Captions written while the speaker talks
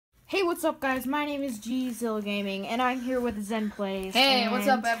Hey, what's up, guys? My name is Gzilla Gaming, and I'm here with Zen Plays. Hey, what's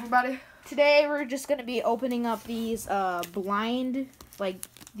up, everybody? Today, we're just gonna be opening up these blind,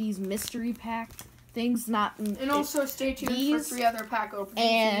 these mystery pack things. And also, stay tuned for 3 other pack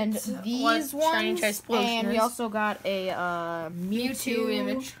openings. And these ones, and we also got a Mewtwo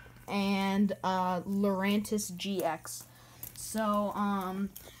image and Lurantis GX. So,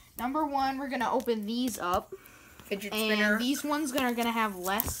 number one, we're gonna open these up. Fidget spinner. And these ones are gonna have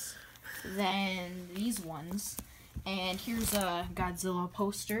less than these ones. And here's a Godzilla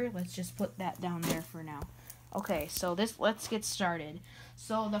poster. Let's just put that down there for now. Okay, so let's get started.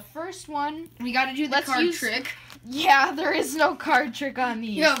 So the first one, we gotta do the card trick. Yeah, there is no card trick on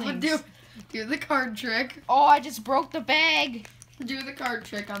these. Yeah, but do the card trick. Oh, I just broke the bag. Do the card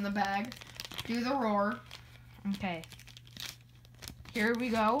trick on the bag. Do the roar. Okay. Here we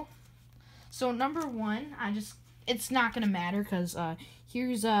go. So number one, it's not gonna matter because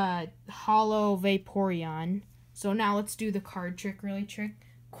here's a Hollow Vaporeon. So now let's do the card trick really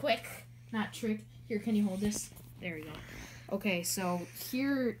quick. Not trick. Here, can you hold this? There we go. Okay, so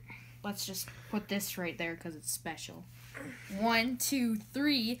here, let's just put this right there because it's special. 1, 2,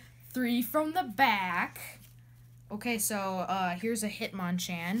 3. 3 from the back. Okay, so here's a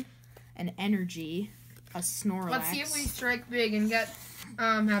Hitmonchan, an Energy, a Snorlax. Let's see if we strike big and get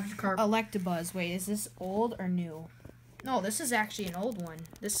half the card. Electabuzz. Wait, is this old or new? No, this is actually an old one.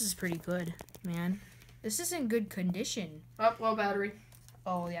 This is pretty good, man. This is in good condition. Oh, low battery.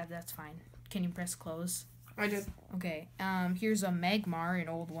 Oh, yeah, that's fine. Can you press close? I did. Okay, here's a Magmar, an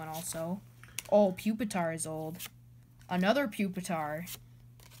old one also. Oh, Pupitar is old. Another Pupitar.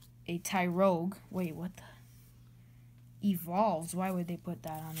 A Tyrogue. Wait, what the? Evolves. Why would they put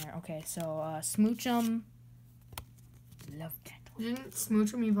that on there? Okay, so, Smoochum. Love that. Didn't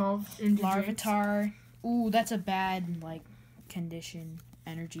Smoochum evolve into Larvitar. Ooh, that's a bad, condition.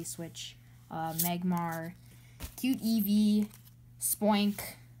 Energy switch. Magmar. Cute Eevee. Spoink.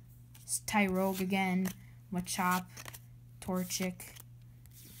 Tyrogue again. Machop. Torchic.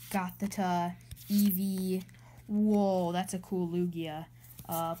 Gothita. Eevee. Whoa, that's a cool Lugia.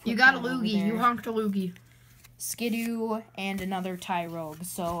 You got a Lugia. You honked a Lugia. Skidoo and another Tyrogue.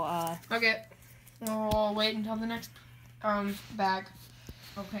 So, okay. We'll wait until the next bag.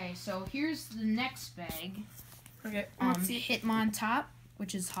 Okay, so here's the next bag. Okay. Hitmontop,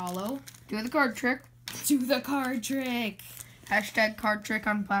 which is hollow. Do the card trick. Do the card trick. Hashtag card trick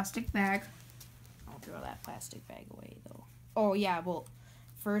on plastic bag. I'll throw that plastic bag away, though. Oh, yeah, well,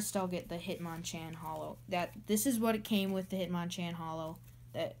 first I'll get the Hitmonchan hollow. This is what it came with, the Hitmonchan hollow.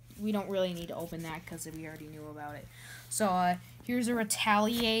 That we don't really need to open that because we already knew about it. So, here's a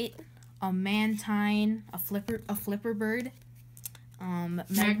Retaliate, a Mantine, a Flipper Bird,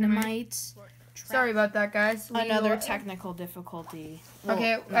 Magnemite. Sorry about that, guys. Another technical difficulty. Well,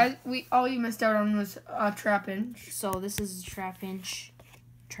 okay, all you missed out on was Trapinch. So this is Trapinch,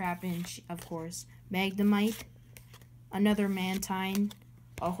 of course. Magnemite, another Mantine,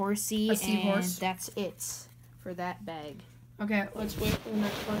 a Horsey, and that's it for that bag. Okay, let's wait for the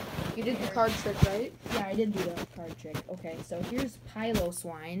next one. You did the card trick, right? Yeah, I did do the card trick. Okay, so here's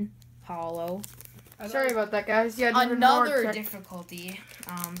Piloswine, hollow. Sorry about that, guys. Yeah, another difficulty.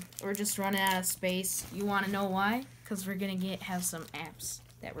 We're just running out of space. You want to know why? Because we're gonna have some apps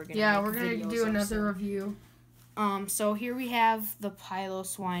that we're gonna. Yeah, we're gonna do another review. So here we have the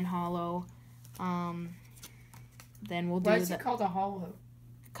Piloswine hollow. Then we'll do. Why is it called a hollow?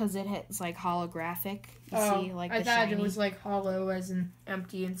 Because it's like holographic. You see, like I the thought shiny. It was like hollow as in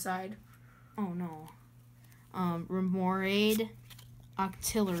empty inside. Oh no. Remoraid,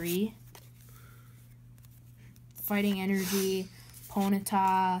 Octillery, Fighting Energy,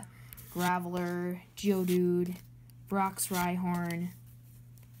 Ponyta, Graveler, Geodude, Brock's Rhyhorn,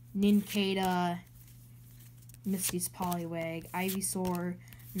 Nincada, Misty's Poliwag, Ivysaur,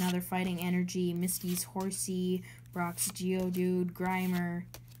 another Fighting Energy, Misty's Horsey, Brock's Geodude, Grimer,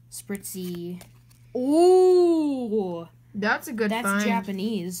 Spritzy. Ooh! That's a good find. That's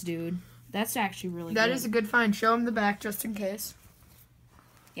Japanese, dude. That's actually really good. That is a good find. Show him the back just in case.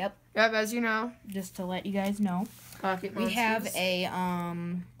 Yep. Yep, as you know. Just to let you guys know. We have a,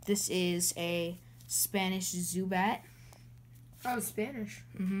 this is a Spanish Zubat. Oh, Spanish.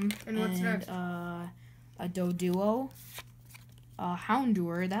 Mm-hmm. And what's next? A Doduo. A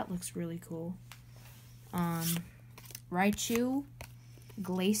Houndour. That looks really cool. Raichu.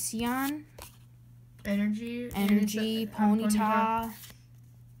 Glaceon. Energy, Ponyta.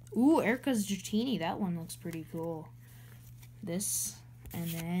 Ooh, Erica's Dratini. That one looks pretty cool. This, and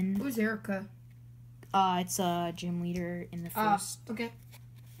then... Who's Erica? It's a gym leader in the first. Okay.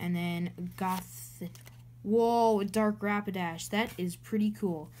 And then Whoa, Dark Rapidash. That is pretty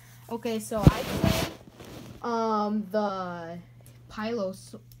cool. Okay, so I'd say the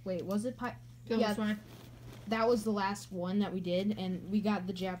Pylos. Wait, was it Yeah. One. That was the last one that we did, and we got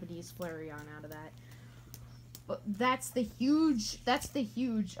the Japanese Flareon out of that. But that's the huge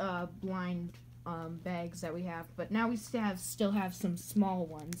blind bags that we have. But now we still have some small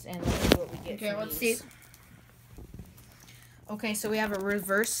ones, and let's see what we get. Okay, from let's these. see. Okay, so we have a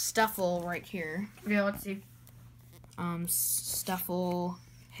reverse Stuffle right here. Yeah, let's see. Stuffle,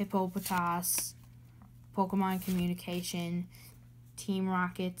 Hippopotas, Pokemon Communication, Team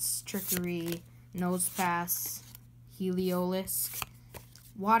Rockets, Trickery, Nosepass, Heliolisk,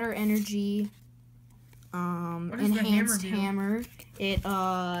 Water Energy, What does the Enhanced hammer It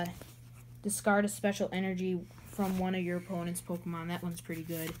discard a special energy from one of your opponent's Pokemon. That one's pretty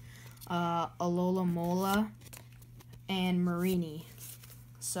good. Alola Mola and Marini.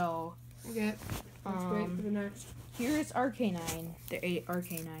 So Okay. Let's wait for the next. here's Arcanine, the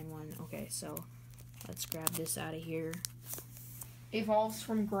Arcanine one. Okay, so let's grab this out of here. Evolves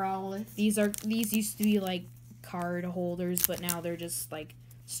from Growlithe. These used to be like card holders, but now they're just like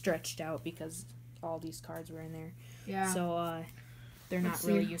stretched out because all these cards were in there. Yeah. So they're not Let's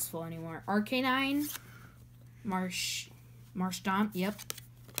really see. useful anymore. Arcanine, Marshtomp. Yep.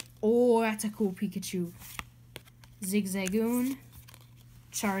 Oh, that's a cool Pikachu. Zigzagoon,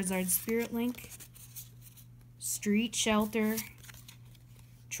 Charizard Spirit Link, Street Shelter,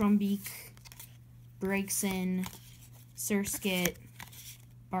 Trumbeak, Braixen, Surskit,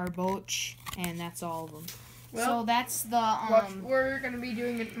 Barboach, and that's all of them. Well, so that's the we're gonna be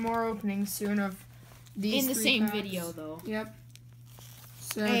doing more openings soon of these in the 3 same packs. video though. Yep.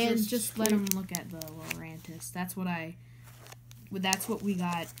 So And just let them look at the Lorantis. That's what we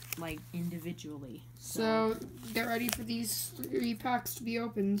got like individually. So get ready for these 3 packs to be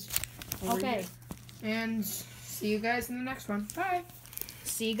opened. Okay. And see you guys in the next one. Bye.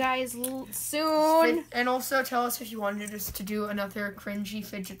 See you guys soon. And also tell us if you wanted us to do another cringy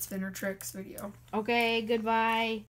fidget spinner tricks video. Okay, goodbye.